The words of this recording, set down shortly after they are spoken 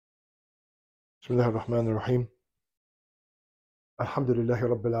بسم الله الرحمن الرحيم. الحمد لله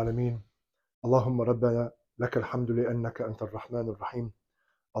رب العالمين. اللهم ربنا لك الحمد لأنك أنت الرحمن الرحيم.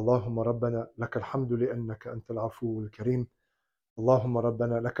 اللهم ربنا لك الحمد لأنك أنت العفو الكريم. اللهم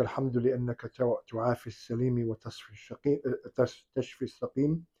ربنا لك الحمد لأنك تعافي السليم تشفي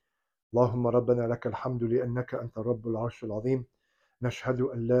السقيم. اللهم ربنا لك الحمد لأنك أنت الرب العرش العظيم. نشهد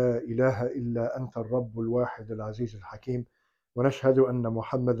أن لا إله إلا أنت الرب الواحد العزيز الحكيم، ونشهد أن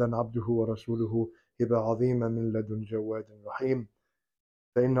محمدا عبده ورسوله، هبة عظيمة من لدن جواد رحيم.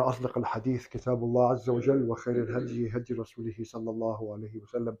 فإن أصدق الحديث كتاب الله عز وجل، وخير الهدي هدي رسوله صلى الله عليه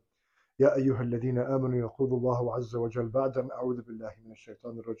وسلم. يا أيها الذين آمنوا يقول الله عز وجل بعد أن أعوذ بالله من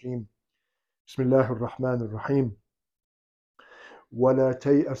الشيطان الرجيم. بسم الله الرحمن الرحيم. ولا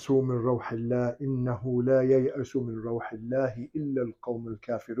تيأسوا من روح الله إنه لا ييأس من روح الله إلا القوم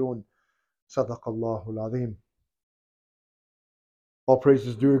الكافرون. صدق الله العظيم. All praise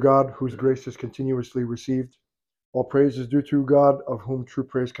is due to God, whose grace is continuously received. All praise is due to God, of whom true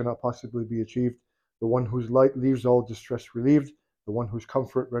praise cannot possibly be achieved. The one whose light leaves all distress relieved. The one whose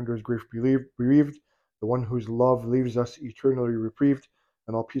comfort renders grief bereaved. The one whose love leaves us eternally reprieved.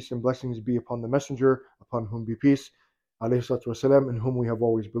 And all peace and blessings be upon the messenger, upon whom be peace, alayhi salatu wasalam, in whom we have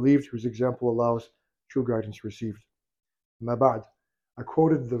always believed, whose example allows true guidance received. Ma ba'd. I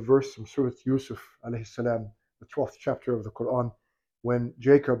quoted the verse from Surah Yusuf, alayhi salam, the 12th chapter of the Quran, when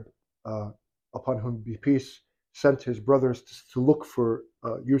Jacob, upon whom be peace, sent his brothers to look for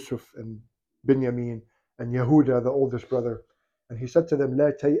Yusuf and Binyamin and Yehuda, the oldest brother. And he said to them,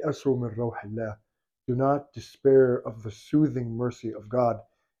 لا تيأسوا من روح الله. Do not despair of the soothing mercy of God.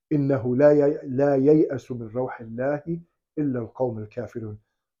 إنه لا ييأس من روح الله إلا القوم الكافرون.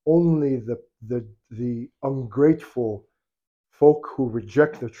 Only the ungrateful folk who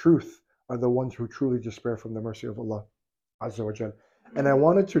reject the truth are the ones who truly despair from the mercy of Allah Azza wa Jal. And I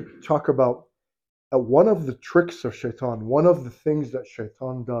wanted to talk about one of the tricks of shaitan, one of the things that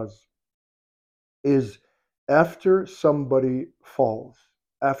shaitan does is after somebody falls,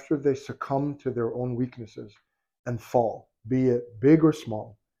 after they succumb to their own weaknesses and fall, be it big or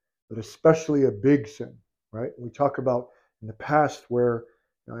small, but especially a big sin, right? We talk about in the past where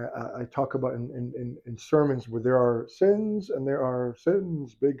I talk about in sermons where there are sins and there are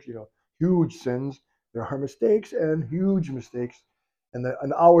sins, big, huge sins. There are mistakes and huge mistakes.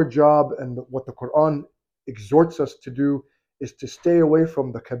 And our job and what the Quran exhorts us to do is to stay away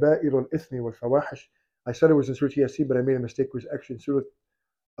from the kaba'ir al-ithmi wal-fawahish. I said it was in Surah Yasin, but I made a mistake. It was actually in Surah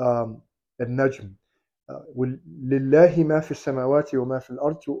Al-Najm. لِلَّهِ مَا فِي السَّمَاوَاتِ وَمَا فِي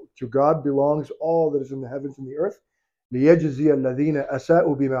الْأَرْضِ. To God belongs all that is in the heavens and the earth. لِيَجْزِيَ الَّذِينَ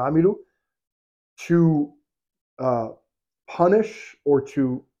أَسَاءُوا بِمَا عَمِلُوا. To punish or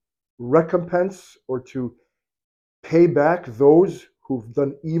to recompense or to pay back those who've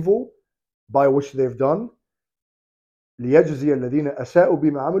done evil by which they've done. لِيَجْزِيَ الَّذِينَ أَسَاءُوا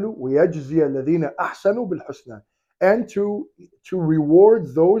بِمَا عَمِلُوا وَيَجْزِيَ الَّذِينَ أَحْسَنُوا بِالْحُسْنَى. And to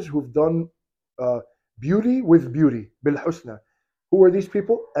reward those who've done beauty with beauty. بالحسنى. Who are these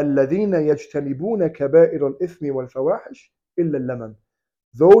people? الَّذِينَ يَجْتَنِبُونَ كَبَائِرَ الْإِثْمِ وَالْفَوَاحِشِ إِلَّا اللَّمَمْ.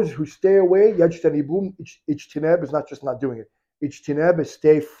 Those who stay away, يَجْتَنِبُونَ, ijtinab is not just not doing it. Ijtinab is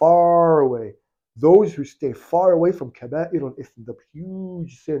stay far away. Those who stay far away from kaba'ir al-ithm, the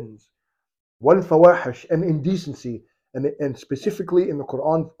huge sins, wal-fawahish, and indecency, and specifically in the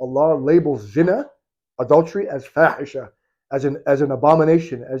Quran, Allah labels zina, adultery, as fahisha, as an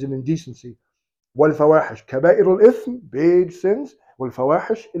abomination, as an indecency. Wal-fawahish, kaba'ir al-ithm, big sins,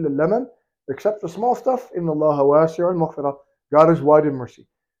 wal-fawahish, illa al-laman, except the small stuff, inna Allah wasi'un maghfirah. God is wide in mercy.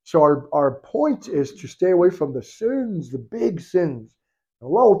 So our point is to stay away from the sins, the big sins.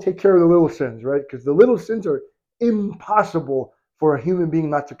 Allah will take care of the little sins, right? Because the little sins are impossible for a human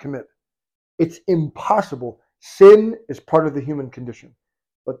being not to commit. It's impossible. Sin is part of the human condition.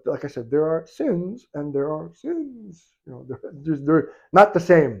 But like I said, there are sins and there are sins. They're not the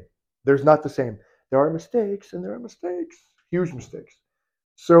same. There's not the same. There are mistakes and there are mistakes. Huge mistakes.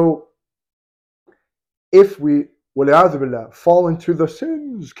 So if we وَلِعَاذُ بِاللَّهِ fall into the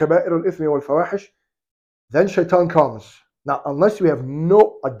sins, كَبَائِرُ الْإِثْمِ وَالْفَوَاحِشِ, then shaitan comes. Now, unless you have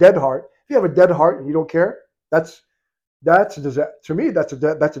a dead heart, if you have a dead heart and you don't care, that's a disaster. To me, that's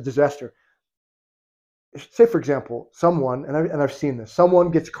a disaster. Say, for example, someone, and I've seen this, someone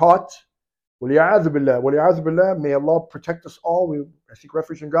gets caught, وَلِعَاذُ بِاللَّهِ, may Allah protect us all, I seek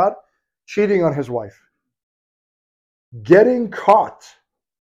refuge in God, cheating on his wife. Getting caught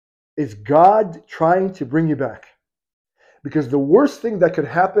is God trying to bring you back. Because the worst thing that could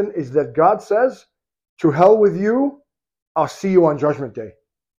happen is that God says, to hell with you, I'll see you on Judgment Day.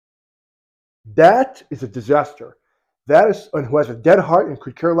 That is a disaster. That is, and who has a dead heart and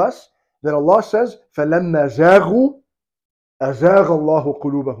could care less, Then Allah says, فَلَمَّا زَاغُوا أَزَاغَ اللَّهُ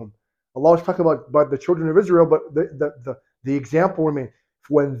قُلُوبَهُم. Allah was talking about the children of Israel, but the example remained.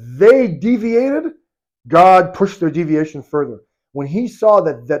 When they deviated, God pushed their deviation further. When He saw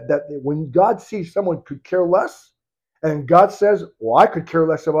that when God sees someone could care less, and God says, well, I could care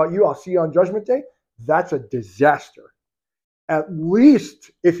less about you, I'll see you on Judgment Day, that's a disaster. At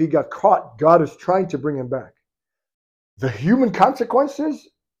least if he got caught, God is trying to bring him back. The human consequences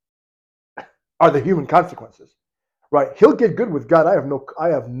are the human consequences, right? He'll get good with God. I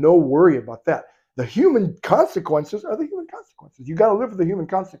have no worry about that. The human consequences are the human consequences. You got to live with the human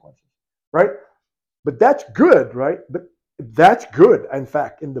consequences, right? But that's good, right? But that's good, in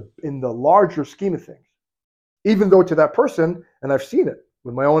fact, in the larger scheme of things. Even though to that person, and I've seen it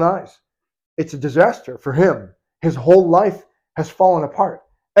with my own eyes, it's a disaster for him. His whole life has fallen apart.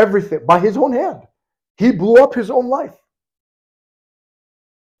 Everything by his own hand. He blew up his own life.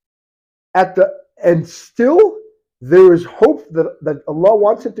 And still there is hope that Allah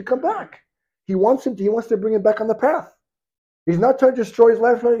wants him to come back. He wants to bring him back on the path. He's not trying to destroy his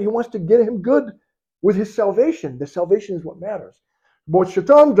life. He wants to get him good with his salvation. The salvation is what matters. What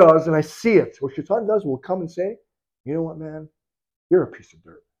Shaitan does, and I see it, what Shaitan does will come and say, you know what, man? You're a piece of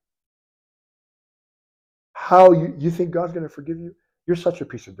dirt. How you think God's going to forgive you? You're such a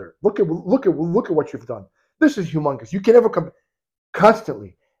piece of dirt. Look at what you've done. This is humongous. You can never come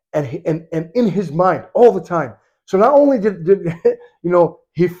constantly and in his mind all the time. So not only did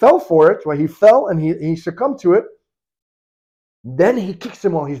he fell for it, right? He fell and he succumbed to it. Then he kicks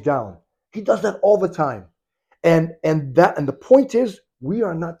him while he's down. He does that all the time. And the point is, we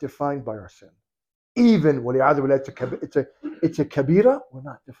are not defined by our sin. Even when it's a kabira, we're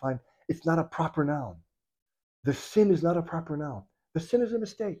not defined. It's not a proper noun. The sin is not a proper noun. The sin is a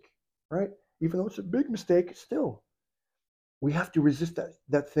mistake, right? Even though it's a big mistake, still, we have to resist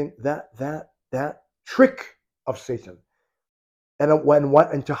that trick of Satan.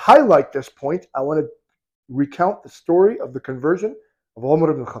 And to highlight this point, I want to recount the story of the conversion of Umar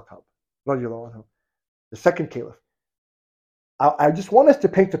ibn Khattab, the second caliph. I just want us to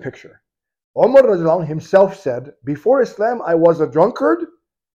paint a picture. Umar himself said, before Islam, I was a drunkard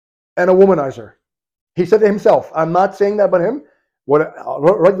and a womanizer. He said to himself, I'm not saying that about him.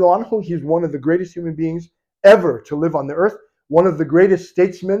 He's one of the greatest human beings ever to live on the earth, one of the greatest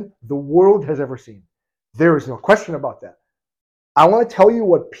statesmen the world has ever seen. There is no question about that. I want to tell you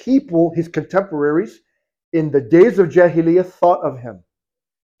what people, his contemporaries, in the days of Jahiliyyah thought of him.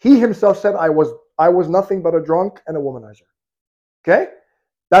 He himself said, I was nothing but a drunk and a womanizer. Okay?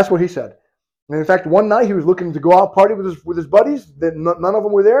 That's what he said. And in fact, one night he was looking to go out party with his buddies. None of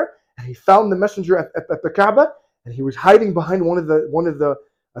them were there. And he found the messenger at the Kaaba, and he was hiding behind one of the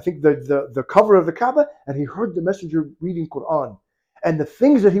I think the cover of the Kaaba, and he heard the messenger reading Quran. And the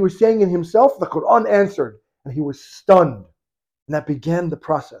things that he was saying in himself, the Quran answered, and he was stunned. And that began the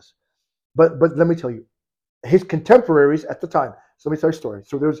process. But let me tell you, his contemporaries at the time. So let me tell you a story.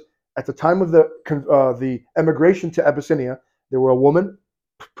 So there's at the time of the emigration to Abyssinia, there were a woman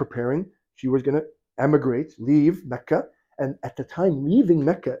preparing. She was going to emigrate, leave Mecca. And at the time, leaving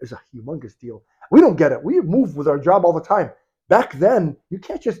Mecca is a humongous deal. We don't get it. We move with our job all the time. Back then, you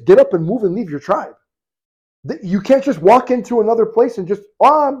can't just get up and move and leave your tribe. You can't just walk into another place and just,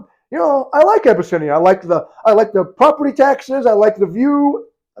 I like Abyssinia. I like the property taxes. I like the view.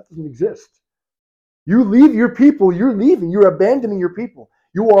 That doesn't exist. You leave your people. You're leaving. You're abandoning your people.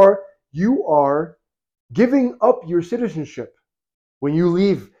 You are giving up your citizenship when you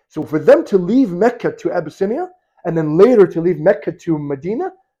leave. So for them to leave Mecca to Abyssinia, and then later to leave Mecca to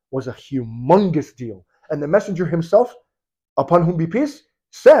Medina, was a humongous deal. And the messenger himself, upon whom be peace,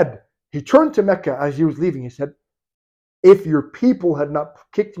 said, he turned to Mecca as he was leaving. He said, if your people had not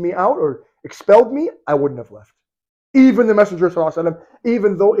kicked me out or expelled me, I wouldn't have left. Even the messenger,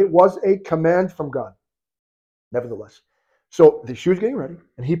 even though it was a command from God. Nevertheless. So she was getting ready,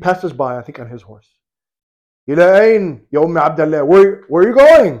 and he passes by, I think, on his horse. Ilayn, Ya Abdullah, where are you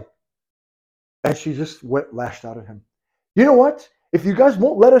going? And she just lashed out at him. You know what? If you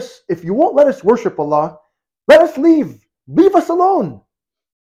won't let us worship Allah, let us leave. Leave us alone.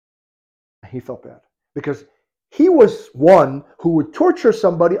 And he felt bad because he was one who would torture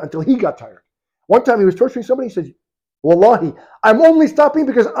somebody until he got tired. One time he was torturing somebody. He said, Wallahi, I'm only stopping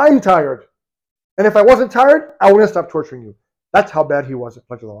because I'm tired. And if I wasn't tired, I wouldn't stop torturing you. That's how bad he was.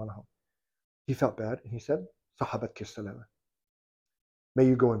 He felt bad, and he said, Sahabatki salama. May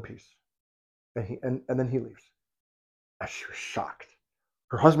you go in peace. And then he leaves. And she was shocked.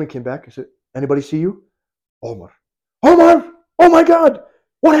 Her husband came back and said, anybody see you? Omar, oh my God,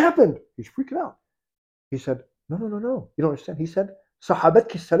 what happened? He's freaking out. He said, no, you don't understand. He said,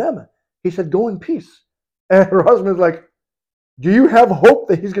 Sahabatki salama. He said, go in peace. And her husband's like, do you have hope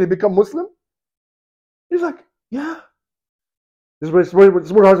that he's going to become Muslim? He's like, yeah. This is what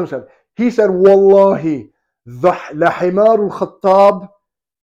her husband said. He said, Wallahi, لحمار الخطاب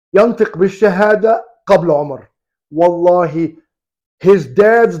ينطق بالشهادة قبل عمر. Wallahi, his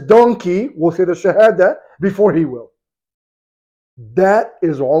dad's donkey will say the shahada before he will. That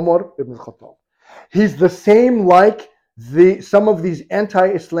is Umar ibn Khattab. He's the same like some of these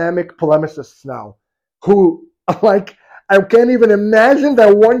anti-Islamic polemicists now, who like I can't even imagine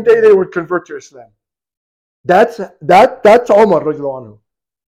that one day they would convert to Islam. That's Umar radiallahu anhu.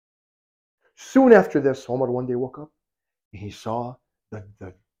 Soon after this, Umar one day woke up and he saw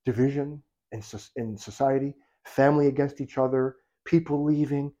the division in society, family against each other, people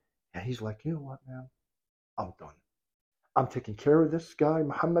leaving, and he's like, you know what, man, I'm done. I'm taking care of this guy,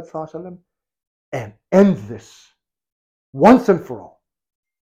 Muhammad sallallahu alaihi wasallam, and end this once and for all.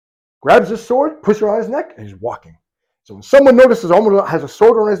 Grabs his sword, puts it on his neck, and he's walking. So when someone notices Umar has a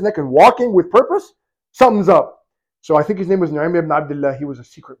sword on his neck and walking with purpose, something's up. So I think his name was Nu'aym ibn Abdullah. He was a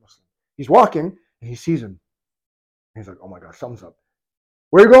secret Muslim. He's walking, and he sees him. He's like, oh my God, something's up.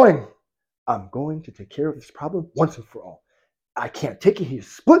 Where are you going? I'm going to take care of this problem once and for all. I can't take it. He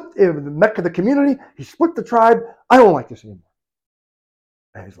split the Mecca, the community. He split the tribe. I don't like this anymore.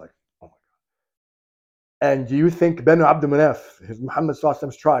 And he's like, oh my God. And do you think Banu Abd Manaf, his Muhammad Sallallahu Alaihi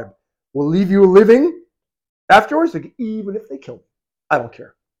Wasallam's tribe, will leave you living afterwards? Like, even if they kill me, I don't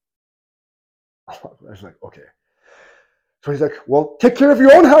care. I was like, okay. So he's like, well, take care of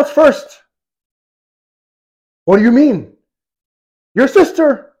your own house first. What do you mean? Your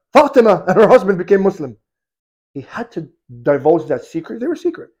sister, Fatima, and her husband became Muslim. He had to divulge that secret. They were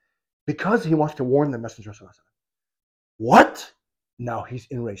secret because he wants to warn the Messenger. What? Now he's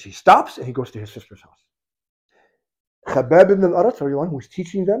enraged. He stops and he goes to his sister's house. Khabbab ibn al-Arat, who was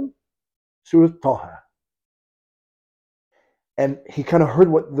teaching them Surah Taha. And he kind of heard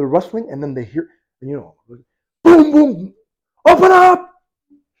what the rustling, and then they hear, and boom, boom, open up!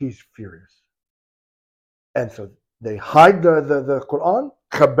 He's furious. And so they hide the Quran.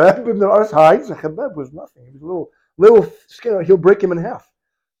 Khabbab ibn al-Arat hides. Khabbab was nothing. He was a little scared. He'll break him in half.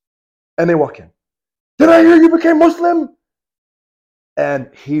 And they walk in. Did I hear you became Muslim? And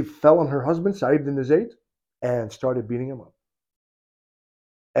he fell on her husband, Sa'id ibn Zayd, and started beating him up.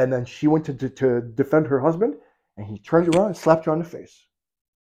 And then she went to defend her husband, and he turned around and slapped her on the face,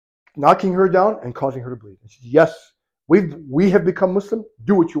 knocking her down and causing her to bleed. And she said, yes, we have become Muslim.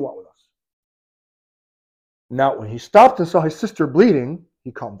 Do what you want with us. Now, when he stopped and saw his sister bleeding,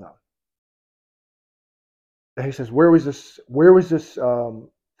 he calmed down. And he says, where was this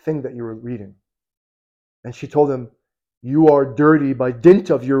thing that you were reading? And she told him, you are dirty by dint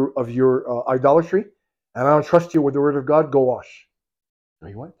of your idolatry, and I don't trust you with the word of God. Go wash. So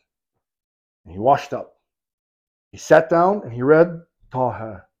he went. And he washed up. He sat down and he read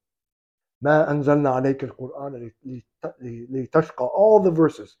Taha. ما أنزلنا عليك القرآن لتشقى, all the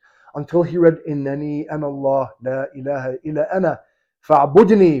verses, until he read إنني أنا الله لا إله إلا أنا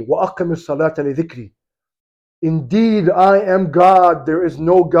فاعبدني وأقم الصلاة لذكري. Indeed, I am God. There is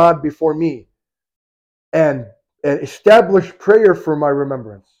no God before me. And establish prayer for my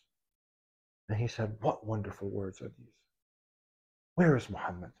remembrance. And he said, what wonderful words are these? Where is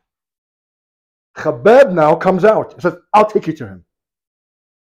Muhammad? Khabbab now comes out. He says, I'll take you to him.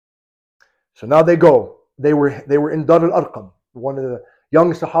 So now they go. They were in Dar al-Arqam. One of the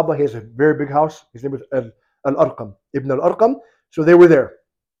young Sahaba, he has a very big house. His name was Al-Arqam, Ibn Al-Arqam. So they were there.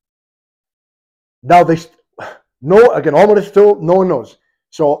 Now again, Umar is still, no one knows.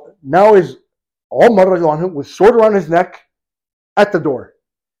 So now is Umar with sword around his neck at the door.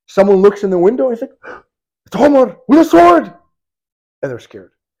 Someone looks in the window and he's like, it's Umar with a sword! And they're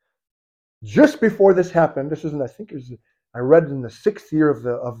scared. Just before this happened, this was I read in the 6th year of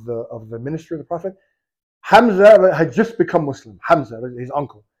the ministry of the Prophet, Hamza had just become Muslim. Hamza, his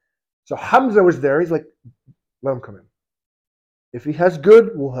uncle. So Hamza was there. He's like, let him come in. If he has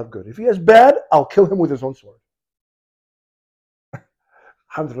good, we'll have good. If he has bad, I'll kill him with his own sword.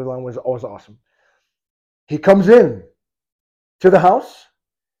 Hamza was awesome. He comes in to the house.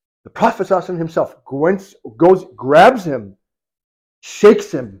 The Prophet himself goes, grabs him,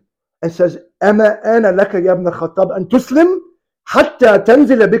 shakes him, and says, أَمَا أَنَا لَكَ يَا ابْنَ الْخَطَّابِ أَن تُسْلِمْ حَتَّى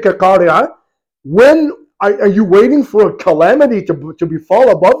تَنْزِلَ بِكَ قَارِعًا. When are you waiting for a calamity to befall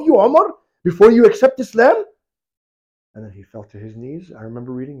above you, Umar, before you accept Islam? And then he fell to his knees. I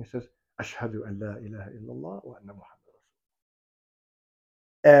remember reading, it says, أَشْهَدُ أَن لَا إِلَهَ إِلَّا اللَّهُ وَأَنَّ مُحَمَّدًا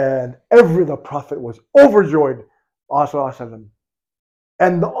رَسُولُ. And the Prophet was overjoyed.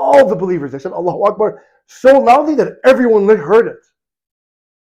 And all the believers, they said, Allahu Akbar, so loudly that everyone heard it.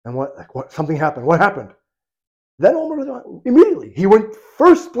 And what something happened. What happened? Then Umar immediately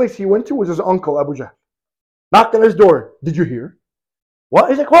first place he went to was his uncle Abu Jahl. Knocked on his door. Did you hear? What?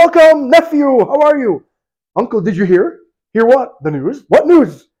 He's like, welcome, nephew. How are you? Uncle, did you hear? Hear what? The news? What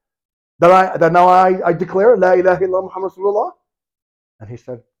news? That now I declare La ilaha illallah Muhammad Rasulullah. And he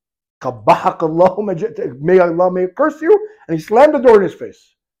said, قَبَّحَكَ اللَّهُ may curse you. And he slammed the door in his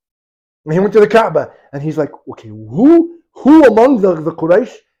face. And he went to the Kaaba. And he's like, okay, who among the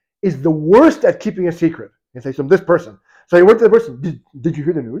Quraysh is the worst at keeping a secret? He says, this person. So he went to the person. Did you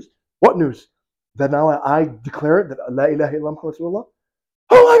hear the news? What news? That now I declare that La ilaha illallah Muhammad Rasulullah.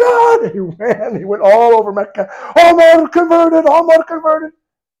 Oh my God! He ran. He went all over Mecca. Omar converted. Omar converted.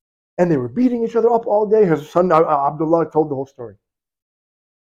 And they were beating each other up all day. His son Abdullah told the whole story.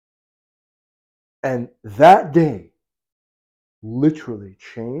 And that day literally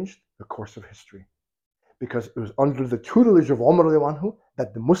changed the course of history, because it was under the tutelage of Umar anhu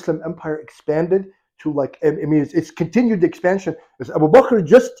that the Muslim empire expanded to, like, I mean, it's continued the expansion. Because Abu Bakr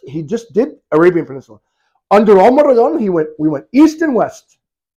just did Arabian Peninsula. Under Umar anhu, we went east and west.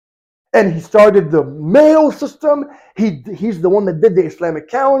 And he started the mail system. He's the one that did the Islamic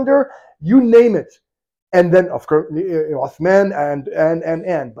calendar. You name it. And then, of course, Uthman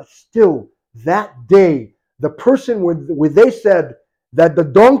and. But still, that day, the person where they said that the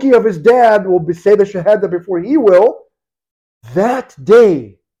donkey of his dad will say the Shahada before he will, that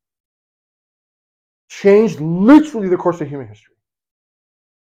day changed literally the course of human history.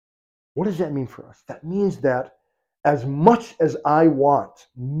 What does that mean for us? That means that as much as I want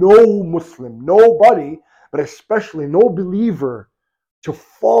no Muslim, nobody, but especially no believer, to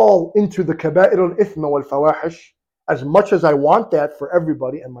fall into the kaba'ir al-ithma wal-fawahish, as much as I want that for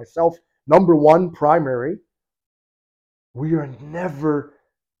everybody and myself, number one, primary, we are never,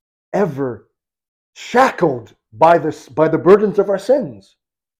 ever shackled by the burdens of our sins.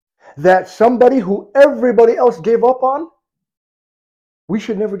 That somebody who everybody else gave up on, we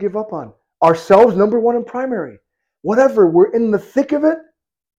should never give up on. Ourselves, number one and primary. Whatever, we're in the thick of it,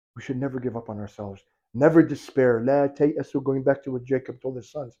 we should never give up on ourselves. Never despair. La tay'asu, going back to what Jacob told his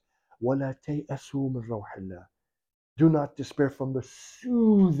sons. وَلَا تَيْأَسُوا مِنْ رَوْحِ اللَّهِ. Do not despair from the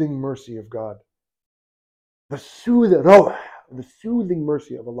soothing mercy of God. The soothing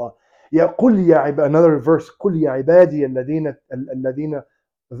mercy of Allah. Another verse. قُلْ يَا عِبَادِيَ الَّذِينَ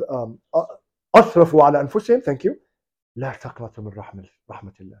أَسْرَفُوا عَلَى أَنفُسِهِمْ. Thank you. لَا تَقْنَطُوا مِنْ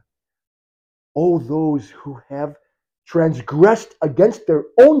رَحْمَةِ اللَّهِ. All those who have transgressed against their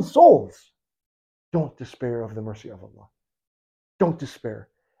own souls, don't despair of the mercy of Allah. Don't despair.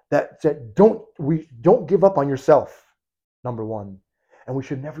 Don't give up on yourself, number one. And we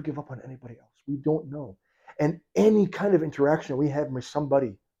should never give up on anybody else. We don't know. And any kind of interaction we have with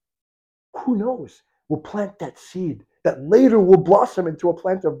somebody, who knows, will plant that seed that later will blossom into a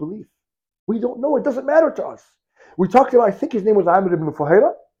plant of belief. We don't know. It doesn't matter to us. We talked about, I think his name was Amr ibn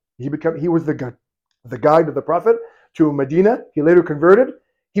Fuhayra. He was the guide of the Prophet to Medina. He later converted.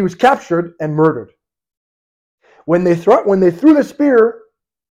 He was captured and murdered. When they threw the spear,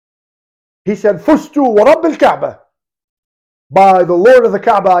 he said, "Fustu wa Rabb al-Kaaba." By the Lord of the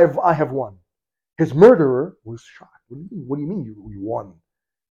Kaaba, I have won. His murderer was shocked. What do you mean you won?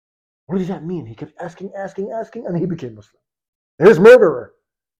 What does that mean? He kept asking, and he became Muslim. His murderer.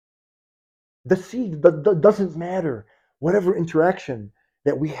 The seed doesn't matter. Whatever interaction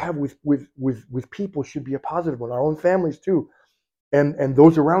that we have with people should be a positive one. Our own families too, and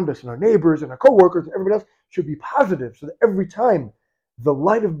those around us, and our neighbors, and our co-workers, and everybody else should be positive, so that every time the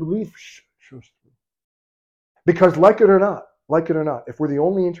light of belief shows through. Because like it or not, if we're the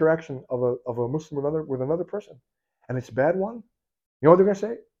only interaction of a Muslim with another person, and it's a bad one, you know what they're gonna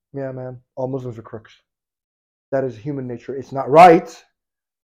say? Yeah, man, all Muslims are crooks. That is human nature. It's not right,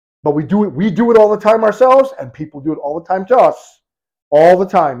 but we do it all the time ourselves, and people do it all the time to us, all the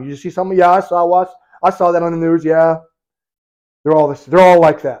time. You just see someone, yeah, I saw that on the news, yeah. They're all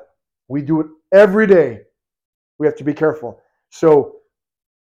like that. We do it every day. We have to be careful. So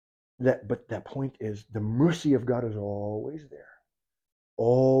that point is, the mercy of God is always there.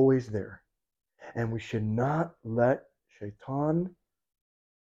 Always there. And we should not let Shaitan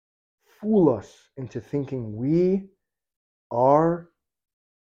fool us into thinking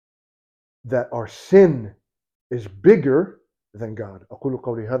that our sin is bigger than God. أقول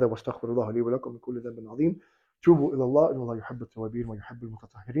قولي هذا واستغفر الله لي ولكم من كل ذنب عظيم. توبوا إلى الله إن الله يحب التوابين ويحب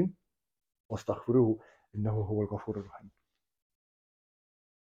المتطهرين واستغفروه إنه هو الغفور الرحيم.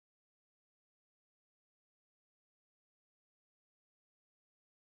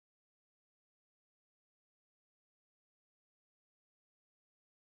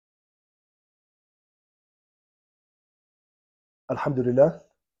 Alhamdulillah.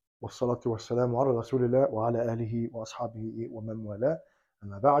 والصلاة والسلام على رسول الله وعلى آله وأصحابه ومن والاه.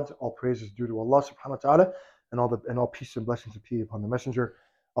 أما بعد, all praise is due to Allah subhanahu wa ta'ala, and all peace and blessings be upon the Messenger,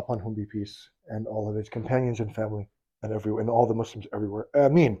 upon whom be peace, and all of his companions and family, and all the Muslims everywhere.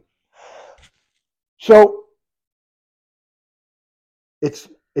 Ameen. So it's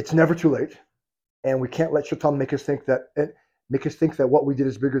never too late, and we can't let Shaitan make us think that what we did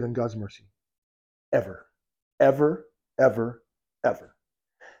is bigger than God's mercy. Ever, ever, ever, ever.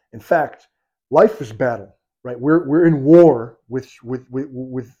 In fact, life is battle, right? We're in war with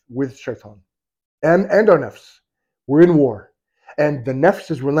Shaitan and our nafs. We're in war, and the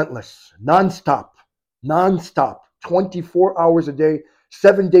nafs is relentless, non-stop, 24 hours a day,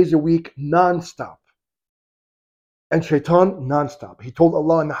 7 days a week, non-stop. And Shaitan, non-stop. He told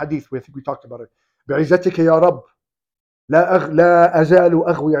Allah in the hadith, I think we talked about it, بِعِزَّتِكَ يَا رَبِّ لا أزال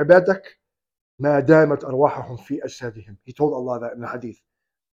أغوي عبادك ما دامت أرواحهم في أجسادهم. He told Allah that in the hadith.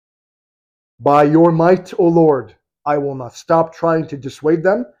 By your might, O Lord, I will not stop trying to dissuade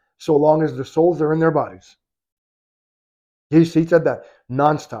them so long as their souls are in their bodies. He said that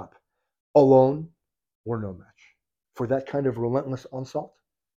non-stop. Alone, we're no match. For that kind of relentless onslaught,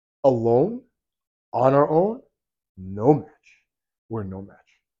 alone, on our own, no match. We're no match.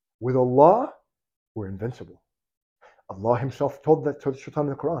 With Allah, we're invincible. Allah himself told that to Shaitan in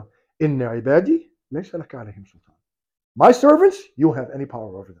the Quran. Inna ibadi laysa laka alayhim sultan. My servants, you don't have any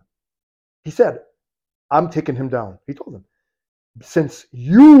power over them. He said, I'm taking him down. He told them, since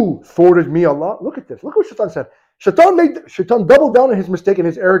you thwarted me, Allah, look at this. Look what Shaitan said. Shaitan doubled down on his mistake and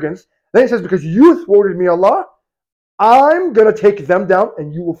his arrogance. Then he says, because you thwarted me, Allah, I'm going to take them down,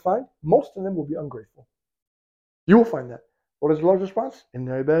 and you will find most of them will be ungrateful. You will find that. What is Allah's response?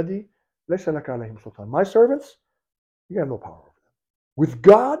 Inna ibadi laysa laka alayhim sultan. My servants, you have no power over them. With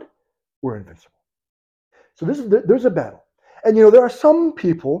God, we're invincible. So there's a battle. And there are some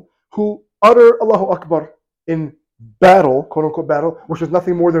people who utter Allahu Akbar in battle, quote unquote battle, which is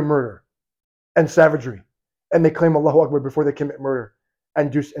nothing more than murder and savagery. And they claim Allahu Akbar before they commit murder and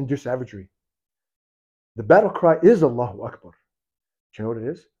do savagery. The battle cry is Allahu Akbar. Do you know what it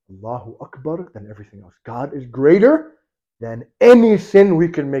is? Allahu Akbar than everything else. God is greater than any sin we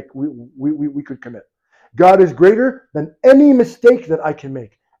can make, we could commit. God is greater than any mistake that I can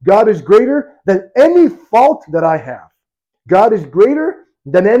make. God is greater than any fault that I have. God is greater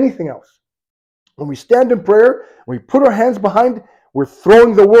than anything else. When we stand in prayer, when we put our hands behind, we're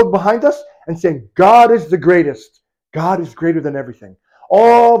throwing the world behind us and saying, God is the greatest. God is greater than everything.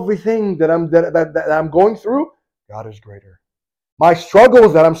 Everything that I'm going through, God is greater. My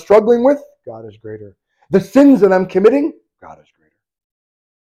struggles that I'm struggling with, God is greater. The sins that I'm committing, God is greater.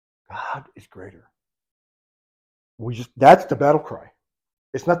 God is greater. That's the battle cry.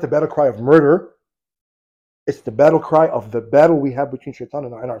 It's not the battle cry of murder. It's the battle cry of the battle we have between Shaitan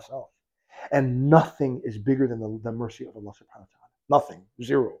and ourselves. And nothing is bigger than the mercy of Allah subhanahu wa ta'ala. Nothing.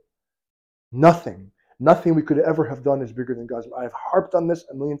 Zero. Nothing we could ever have done is bigger than God's. I've harped on this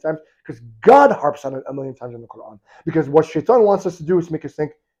a million times because God harps on it a million times in the Quran. Because what Shaitan wants us to do is make us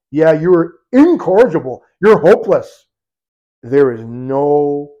think, yeah, you're incorrigible. You're hopeless. There is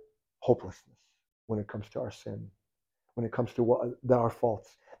no hopelessness when it comes to our sin, when it comes to our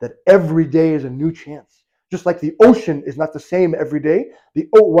faults. That every day is a new chance. Just like the ocean is not the same every day.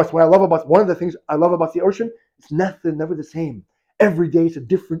 One of the things I love about the ocean, it's never the same. Every day it's a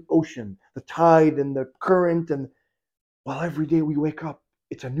different ocean. The tide and the current, and every day we wake up,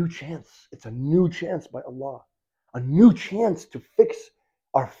 it's a new chance. It's a new chance by Allah. A new chance to fix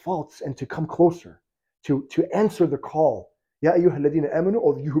our faults and to come closer, to answer the call. Ya ayyuha alladhina amanu,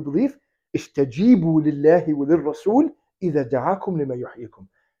 all of you who believe, istajibu lillahi wa lirrasul idha da'akum lima yuhyikum.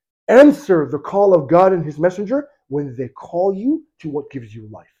 Answer the call of God and His Messenger when they call you to what gives you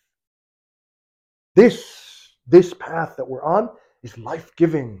life. This path that we're on is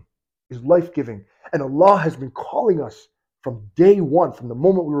life-giving. And Allah has been calling us from day one, from the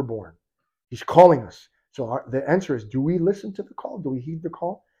moment we were born. He's calling us. So the answer is, do we listen to the call? Do we heed the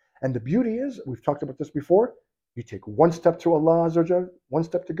call? And the beauty is, we've talked about this before, you take one step to Allah Azza wa Jal, one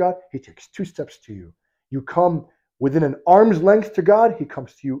step to God, He takes 2 steps to you. You come within an arm's length to God, He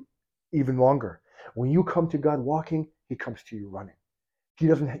comes to you even longer. When you come to God walking, He comes to you running. You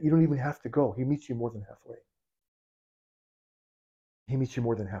don't even have to go. He meets you more than halfway.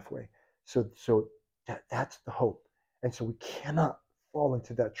 So that's the hope. And so we cannot fall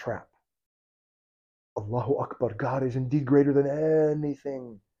into that trap. Allahu Akbar. God is indeed greater than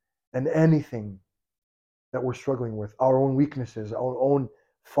anything that we're struggling with. Our own weaknesses, our own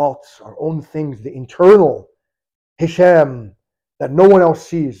faults, our own things, the internal Hisham that no one else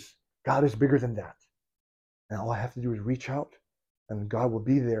sees. God is bigger than that. And all I have to do is reach out and God will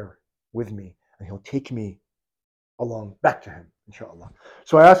be there with me, and He'll take me along back to Him, inshallah.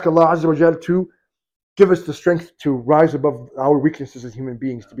 So I ask Allah Azza wa Jal to give us the strength to rise above our weaknesses as human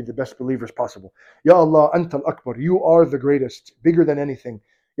beings, to be the best believers possible. Ya Allah, Anta al-Akbar. You are the greatest, bigger than anything.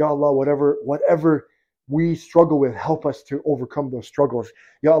 Ya Allah, whatever we struggle with, help us to overcome those struggles.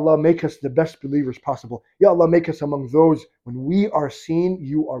 Ya Allah, make us the best believers possible. Ya Allah, make us among those, when we are seen,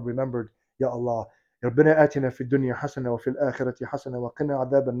 you are remembered. Ya Allah. ربنا آتنا في الدنيا حسنة وفي الآخرة حسنة وقنا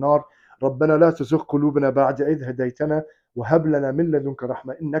عذاب النار. ربنا لا تزغ قلوبنا بعد إذ هديتنا وهب لنا من لدنك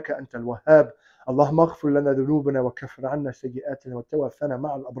رحمة إنك أنت الوهاب. اللهم اغفر لنا ذنوبنا وكفر عنا سيئاتنا وتوفنا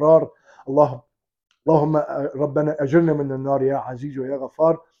مع الأبرار. اللهم ربنا أجرنا من النار يا عزيز ويا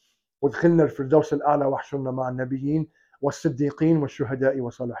غفار، وادخلنا الفردوس الأعلى واحشرنا مع النبيين والصديقين والشهداء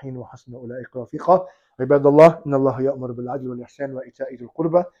والصالحين وحسن أولئك رفيقا. عباد الله، إن الله يأمر بالعدل والإحسان وإيتاء ذي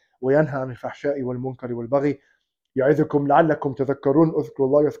القربى وينهى عن الفحشاء والمنكر والبغي يعظكم لعلكم تذكرون. اذكروا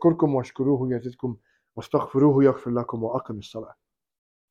الله يذكركم واشكروه يزدكم واستغفروه يغفر لكم وأقم الصلاة.